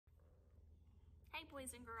Hey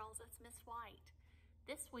boys and girls, it's Miss White.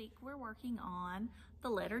 This week we're working on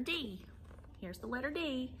the letter D. Here's the letter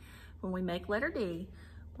D. When we make letter D,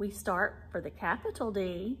 we start for the capital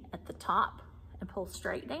D at the top and pull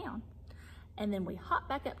straight down. And then we hop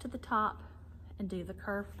back up to the top and do the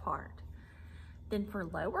curved part. Then for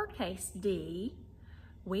lowercase d,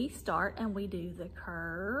 we start and we do the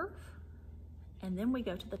curve, and then we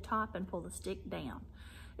go to the top and pull the stick down.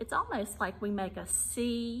 It's almost like we make a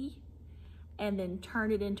C and then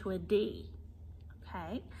turn it into a D,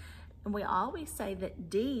 okay? And we always say that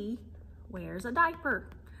D wears a diaper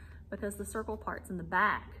because the circle part's in the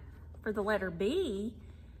back. For the letter B,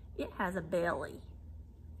 it has a belly,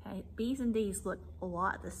 okay? B's and D's look a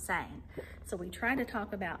lot the same. So we try to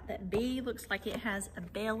talk about that B looks like it has a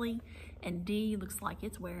belly and D looks like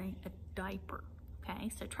it's wearing a diaper,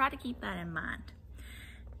 okay? So try to keep that in mind.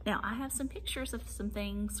 Now I have some pictures of some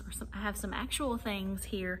things, I have some actual things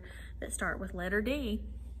here that start with letter D.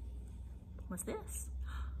 What's this?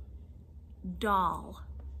 Doll,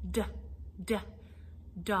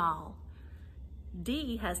 doll.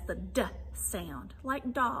 D has the D sound,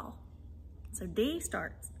 like doll. So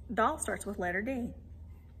doll starts with letter D.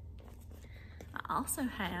 I also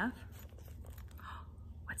have,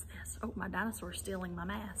 what's this? Oh, my dinosaur's stealing my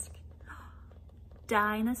mask.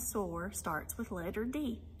 Dinosaur starts with letter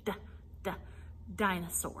D.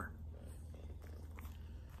 Dinosaur.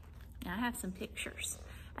 Now I have some pictures,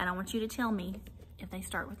 and I want you to tell me if they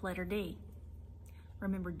start with letter D.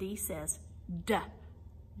 Remember, D says D.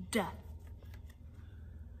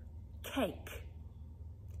 Cake.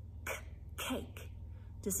 Cake.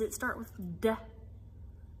 Does it start with D?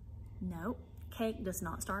 No, cake does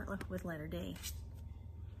not start with letter D.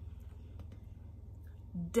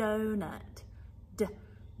 Donut.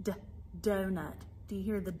 Donut. Do you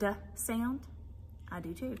hear the D sound? I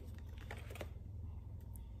do too.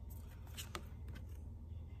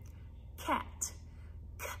 Cat.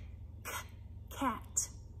 Cat.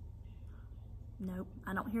 Nope,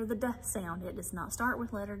 I don't hear the D sound. It does not start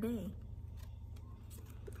with letter D.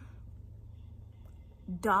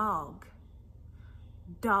 Dog.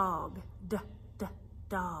 Dog.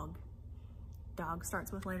 Dog. Dog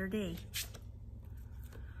starts with letter D.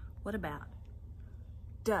 What about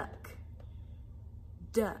duck?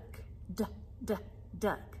 Duck.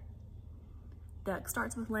 Duck. Duck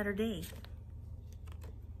starts with letter D.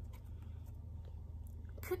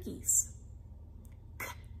 Cookies.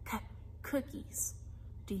 Cookies.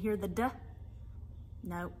 Do you hear the D?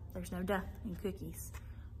 No, there's no D in cookies.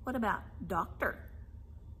 What about doctor?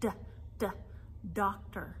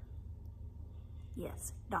 Doctor.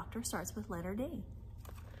 Yes, doctor starts with letter D.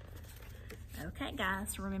 Okay,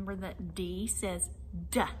 guys, remember that D says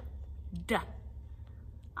D.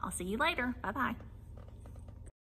 I'll see you later. Bye-bye.